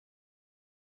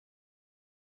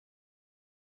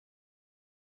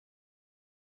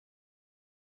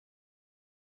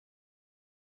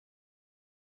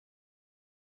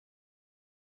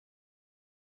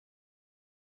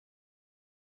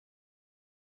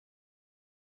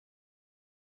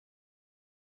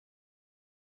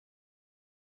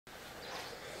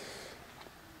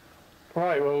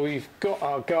Right, well, we've got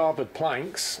our garboard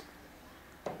planks.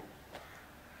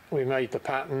 We made the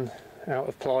pattern out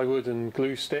of plywood and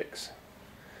glue sticks.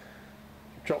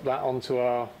 Drop that onto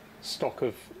our stock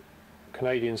of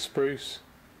Canadian spruce.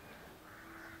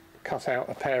 Cut out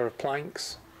a pair of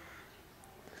planks.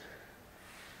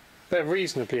 They're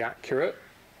reasonably accurate.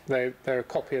 They're a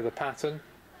copy of the pattern,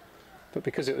 but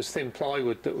because it was thin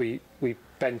plywood that we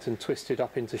bent and twisted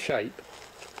up into shape,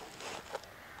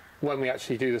 when we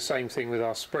actually do the same thing with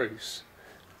our spruce,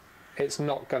 it's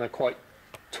not going to quite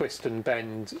twist and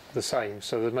bend the same,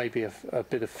 so there may be a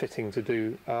bit of fitting to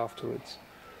do afterwards.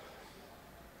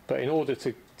 But in order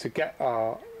to get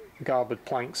our garboard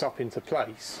planks up into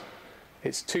place,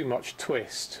 it's too much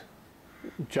twist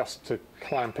just to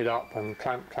clamp it up and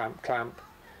clamp.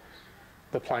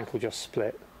 The plank will just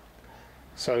split.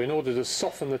 So in order to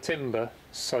soften the timber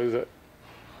so that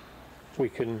we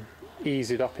can ease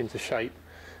it up into shape,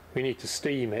 we need to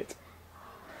steam it.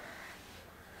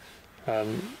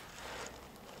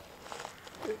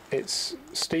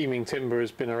 Steaming timber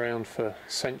has been around for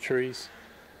centuries.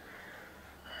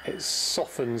 It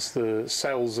softens the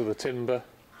cells of the timber,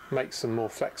 makes them more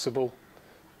flexible,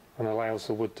 and allows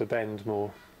the wood to bend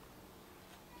more.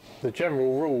 The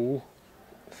general rule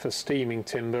for steaming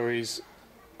timber is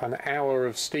an hour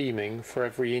of steaming for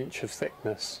every inch of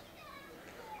thickness.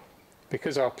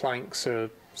 Because our planks are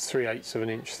 3/8 of an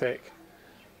inch thick,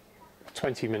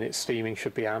 20 minutes steaming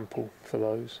should be ample for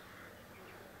those.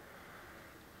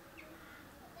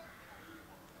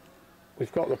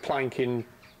 We've got the plank in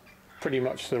pretty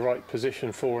much the right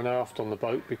position fore and aft on the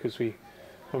boat, because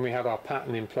when we had our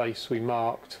pattern in place, we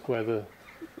marked where the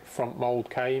front mould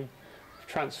came,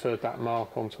 transferred that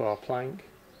mark onto our plank,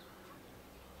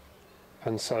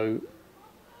 and so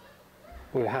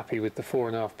we're happy with the fore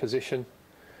and aft position.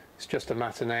 It's just a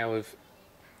matter now of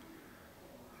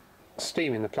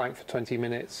steaming the plank for 20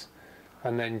 minutes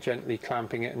and then gently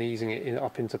clamping it and easing it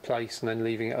up into place and then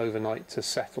leaving it overnight to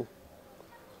settle.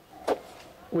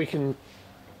 We can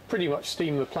pretty much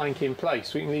steam the plank in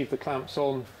place. We can leave the clamps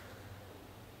on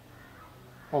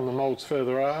the moulds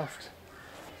further aft,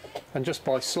 and just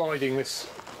by sliding this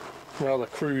rather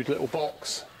crude little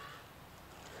box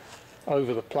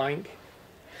over the plank,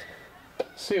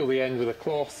 seal the end with a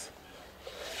cloth,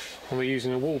 and we're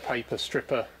using a wallpaper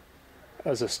stripper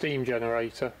as a steam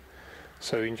generator,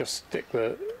 so we can just stick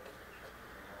the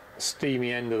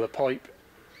steamy end of the pipe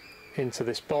into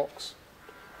this box.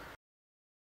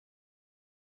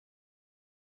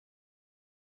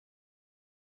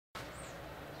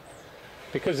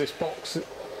 Because this box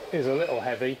is a little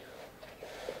heavy,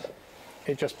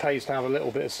 it just pays to have a little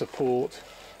bit of support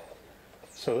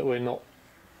so that we're not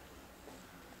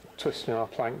twisting our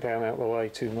plank down out of the way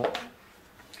too much.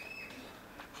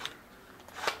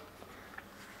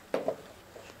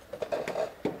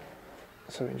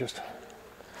 So we can just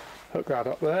hook that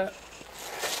up there.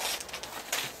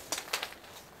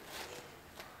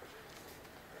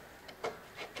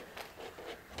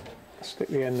 Stick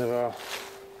the end of our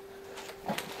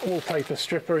wallpaper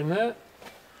stripper in there.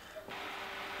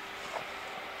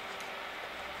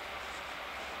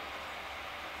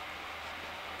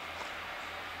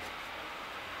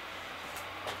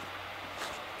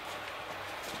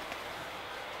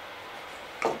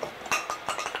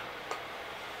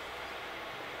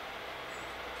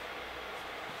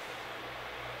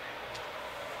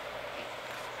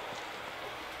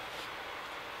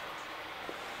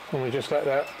 And we just let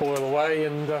that boil away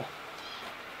and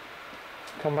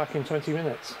come back in 20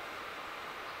 minutes.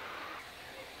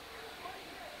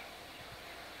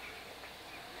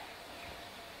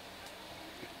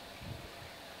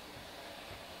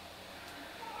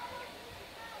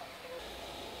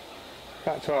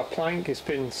 Back to our plank. It's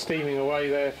been steaming away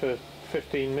there for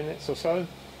 15 minutes or so.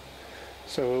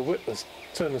 So we'll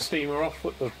turn the steamer off,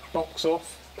 put the box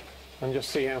off, and just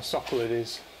see how supple it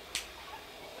is.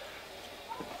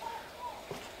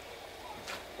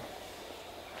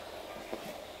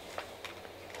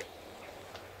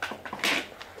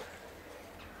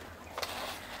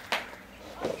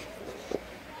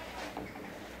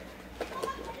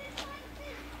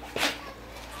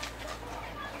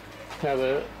 Now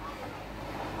the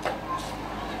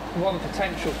one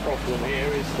potential problem here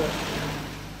is that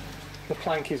the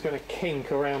plank is going to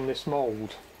kink around this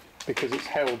mould because it's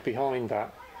held behind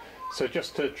that. So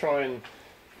just to try and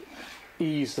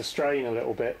ease the strain a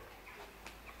little bit,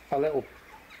 a little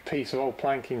piece of old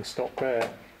planking stock there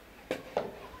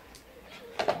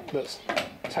that's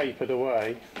tapered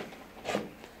away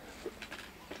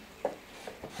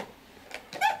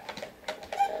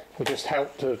will just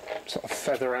help to sort of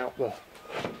feather out the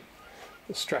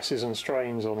stresses and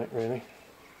strains on it, really.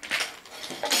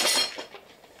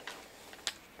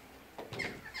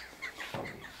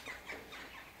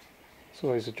 It's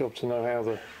always a job to know how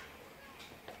the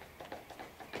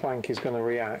plank is going to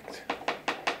react.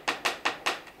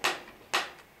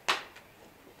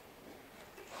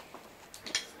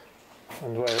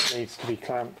 And where it needs to be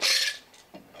clamped.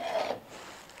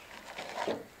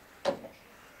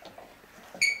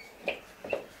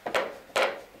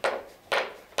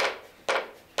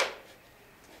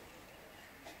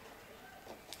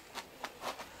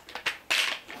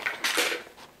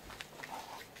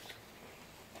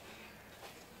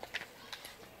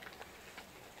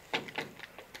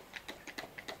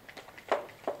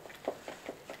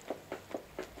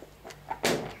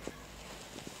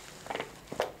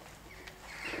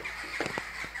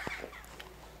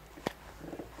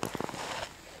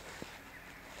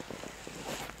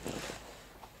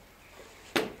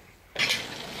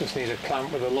 Just need a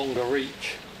clamp with a longer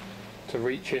reach to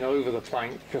reach in over the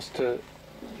plank, just to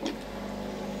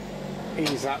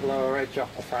ease that lower edge up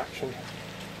a fraction.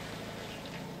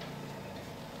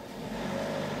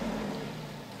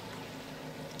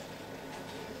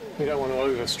 We don't want to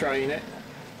overstrain it,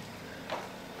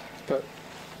 but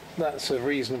that's a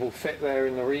reasonable fit there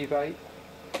in the rebate.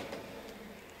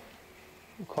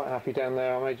 I'm quite happy down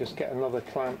there. I may just get another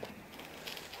clamp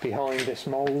behind this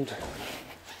mould,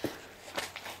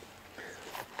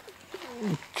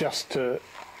 just to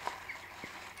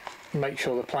make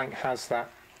sure the plank has that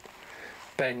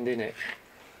bend in it.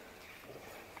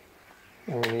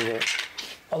 And we need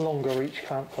a longer reach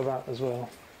clamp for that as well.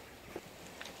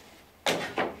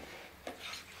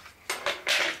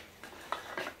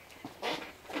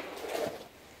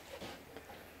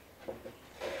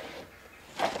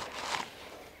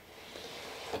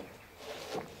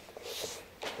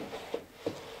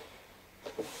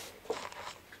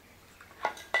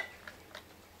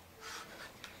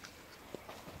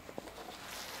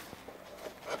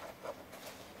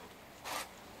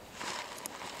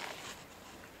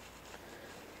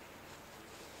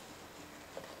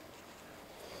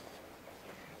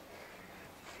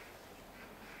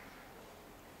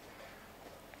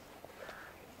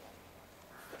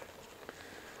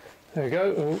 There we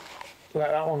go. We'll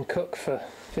let that one cook for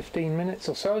 15 minutes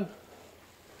or so.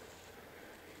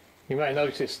 You may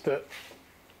notice that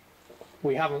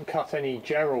we haven't cut any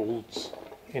geralds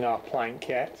in our plank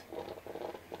yet.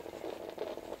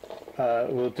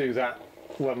 We'll do that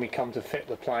when we come to fit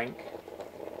the plank.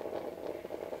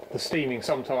 The steaming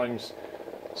sometimes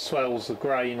swells the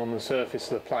grain on the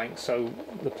surface of the plank, so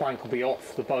the plank will be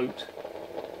off the boat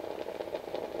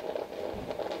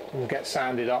and get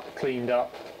sanded up, cleaned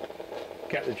up,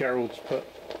 get the geralds put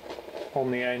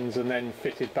on the ends and then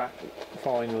fitted back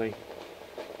finally.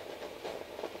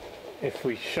 If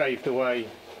we shaved away,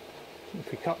 if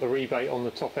we cut the rebate on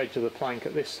the top edge of the plank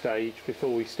at this stage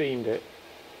before we steamed it,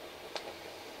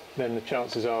 then the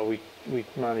chances are we'd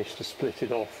managed to split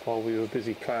it off while we were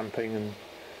busy clamping and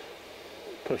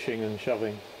pushing and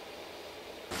shoving.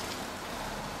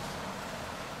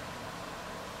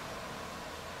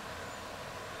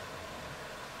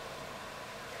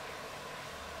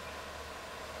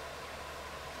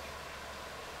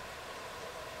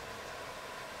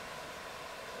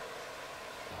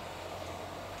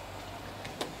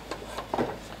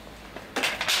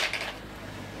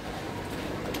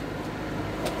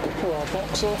 Pull our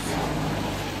box off,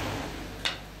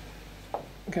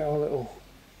 get our little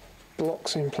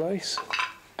blocks in place.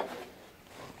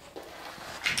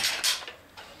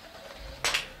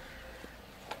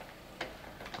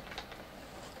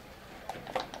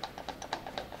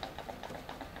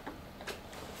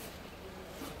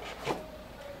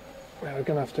 Now we're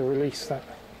going to have to release that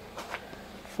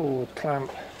forward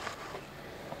clamp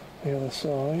the other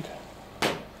side.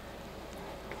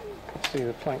 See,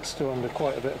 the plank's still under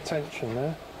quite a bit of tension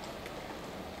there.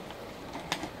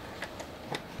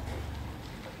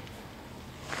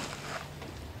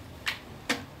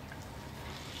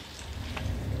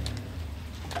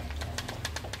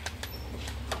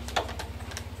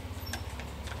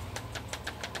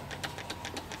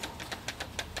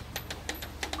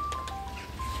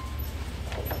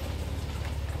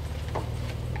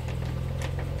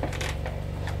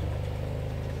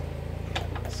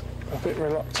 It's a bit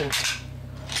reluctant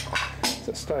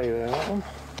to stay there, that one.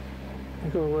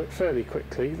 You've got to work fairly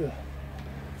quickly. The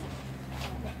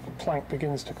plank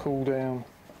begins to cool down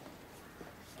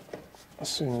as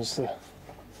soon as the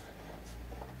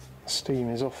steam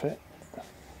is off it.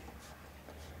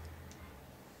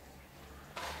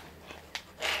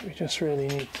 We just really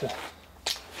need to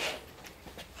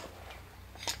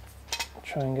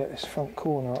try and get this front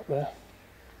corner up there.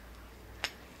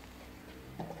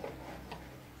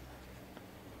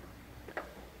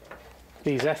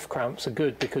 These F clamps are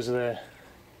good because they're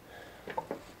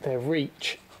their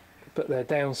reach, but their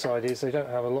downside is they don't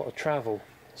have a lot of travel,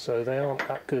 so they aren't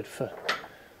that good for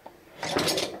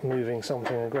moving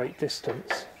something a great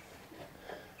distance.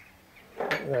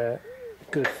 They're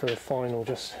good for the final,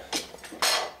 just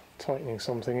tightening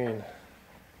something in.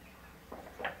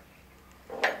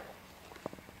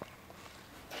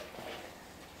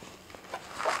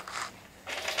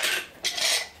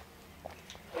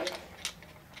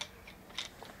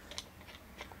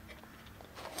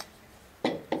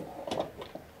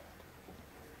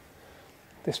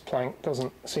 This plank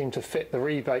doesn't seem to fit the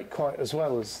rebate quite as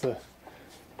well as the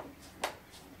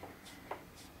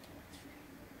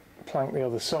plank the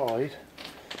other side.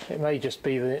 It may just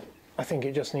be that I think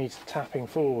it just needs tapping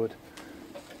forward.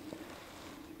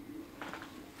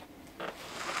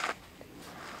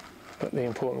 But the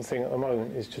important thing at the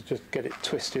moment is to just get it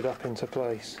twisted up into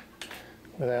place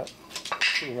without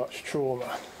too much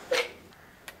trauma.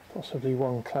 Possibly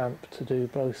one clamp to do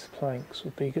both planks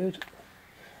would be good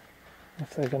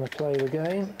if they're going to play the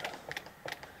game.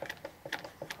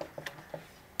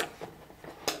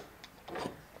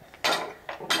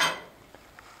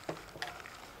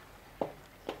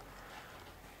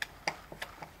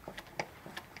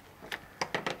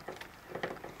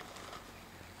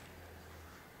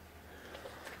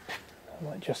 I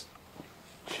might just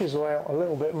chisel out a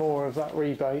little bit more of that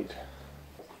rebate.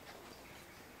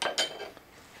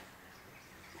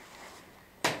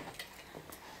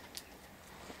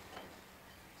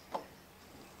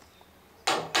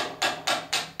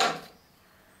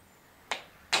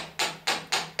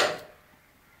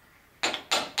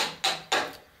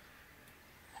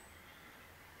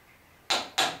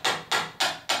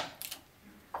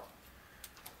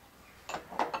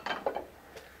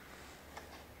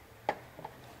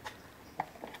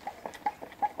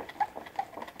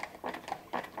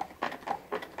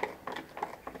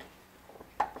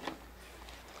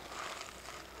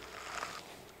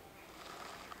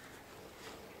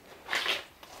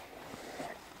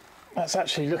 That's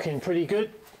actually looking pretty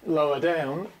good lower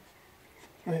down.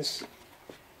 It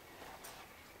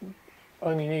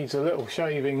only needs a little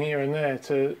shaving here and there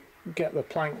to get the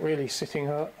plank really sitting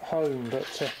home,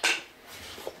 but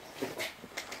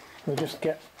we'll just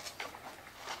get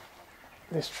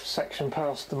this section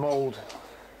past the mould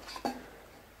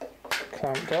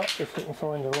clamped up if we can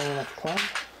find a long enough clamp.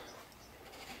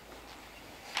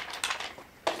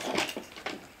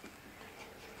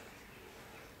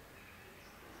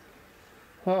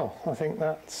 Well, I think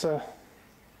that's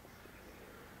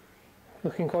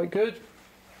looking quite good.